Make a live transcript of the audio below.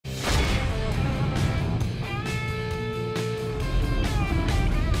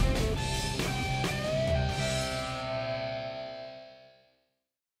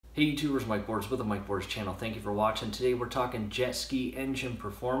Hey YouTubers, Mike Boards with the Mike Boards channel. Thank you for watching. Today we're talking jet ski engine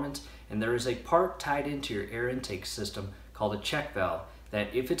performance, and there is a part tied into your air intake system called a check valve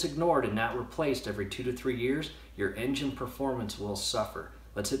that if it's ignored and not replaced every 2 to 3 years, your engine performance will suffer.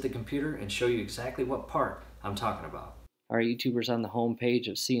 Let's hit the computer and show you exactly what part I'm talking about. All right, YouTubers, on the home page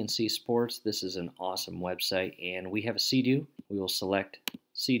of CNC Sports, this is an awesome website, and we have a Sea-Doo. We will select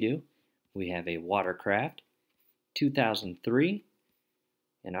Sea-Doo. We have a Watercraft 2003.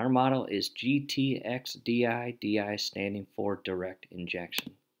 And our model is GTXDI, DI standing for direct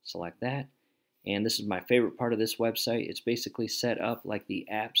injection. Select that. And this is my favorite part of this website. It's basically set up like the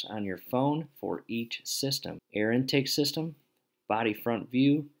apps on your phone for each system. Air intake system, body front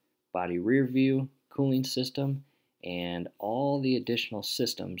view, body rear view, cooling system, and all the additional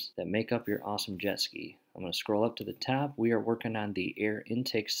systems that make up your awesome jet ski. I'm going to scroll up to the top. We are working on the air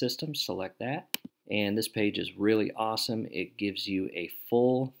intake system. Select that. And this page is really awesome. It gives you a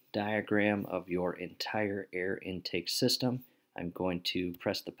full diagram of your entire air intake system. I'm going to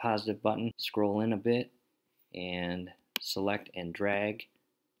press the positive button, scroll in a bit, and select and drag.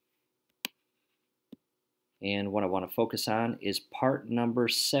 And what I want to focus on is part number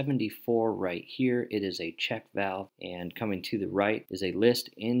 74 right here. It is a check valve, and coming to the right is a list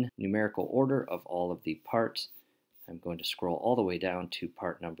in numerical order of all of the parts. I'm going to scroll all the way down to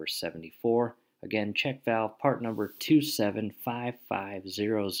part number 74. Again, check valve part number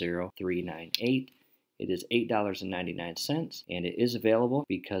 275500398. It is $8.99, and it is available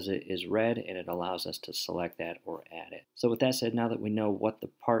because it is red and it allows us to select that or add it. So with that said, now that we know what the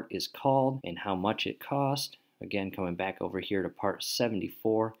part is called and how much it cost, again, coming back over here to part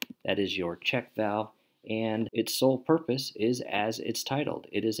 74, that is your check valve. And its sole purpose is as it's titled.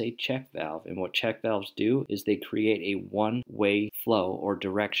 It is a check valve, and what check valves do is they create a one-way flow or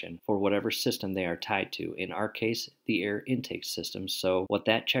direction for whatever system they are tied to. In our case, the air intake system. So what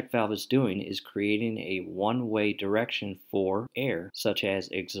that check valve is doing is creating a one-way direction for air, such as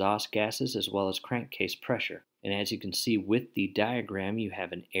exhaust gases as well as crankcase pressure. And as you can see with the diagram, you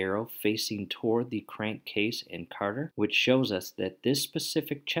have an arrow facing toward the crankcase and carter, which shows us that this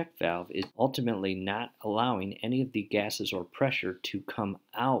specific check valve is ultimately not allowing any of the gases or pressure to come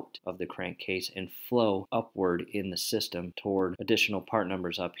out of the crankcase and flow upward in the system toward additional part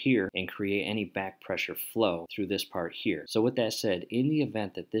numbers up here and create any back pressure flow through this part here. So with that said, in the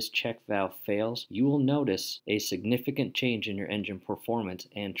event that this check valve fails, you will notice a significant change in your engine performance,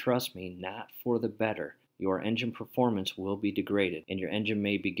 and trust me, not for the better. Your engine performance will be degraded, and your engine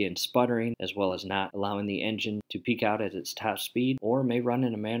may begin sputtering, as well as not allowing the engine to peak out at its top speed, or may run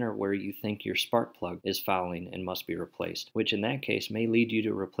in a manner where you think your spark plug is fouling and must be replaced, which in that case may lead you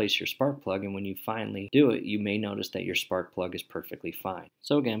to replace your spark plug, and when you finally do it, you may notice that your spark plug is perfectly fine.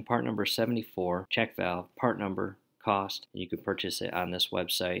 So again, part number 74, check valve, part number, cost, and you can purchase it on this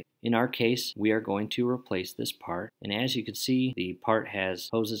website. In our case, we are going to replace this part, and as you can see, the part has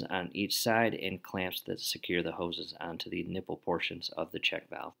hoses on each side and clamps that secure the hoses onto the nipple portions of the check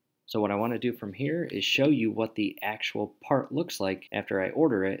valve. So what I want to do from here is show you what the actual part looks like after I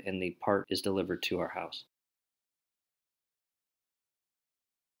order it and the part is delivered to our house.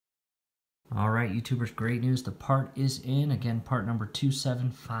 Alright, YouTubers, great news. The part is in. Again, part number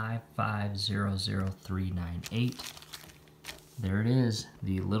 275500398. There it is,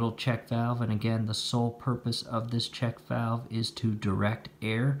 the little check valve. And again, the sole purpose of this check valve is to direct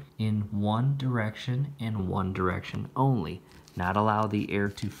air in one direction and one direction only, not allow the air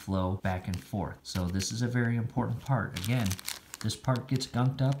to flow back and forth. So this is a very important part. Again, this part gets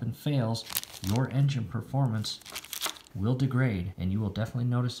gunked up and fails, your engine performance will degrade, and you will definitely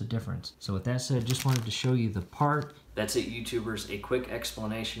notice a difference. So with that said, just wanted to show you the part. That's it, YouTubers, a quick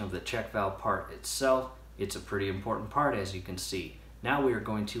explanation of the check valve part itself. It's a pretty important part, as you can see. Now we are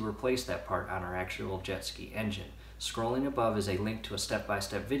going to replace that part on our actual jet ski engine. Scrolling above is a link to a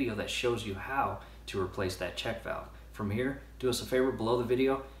step-by-step video that shows you how to replace that check valve. From here, do us a favor, below the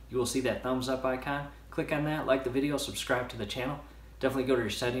video, you will see that thumbs up icon. Click on that, like the video, subscribe to the channel. Definitely go to your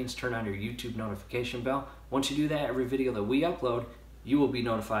settings, turn on your YouTube notification bell. Once you do that, every video that we upload, you will be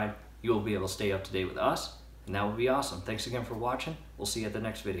notified. You will be able to stay up to date with us, and that will be awesome. Thanks again for watching. We'll see you at the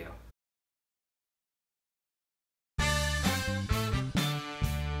next video.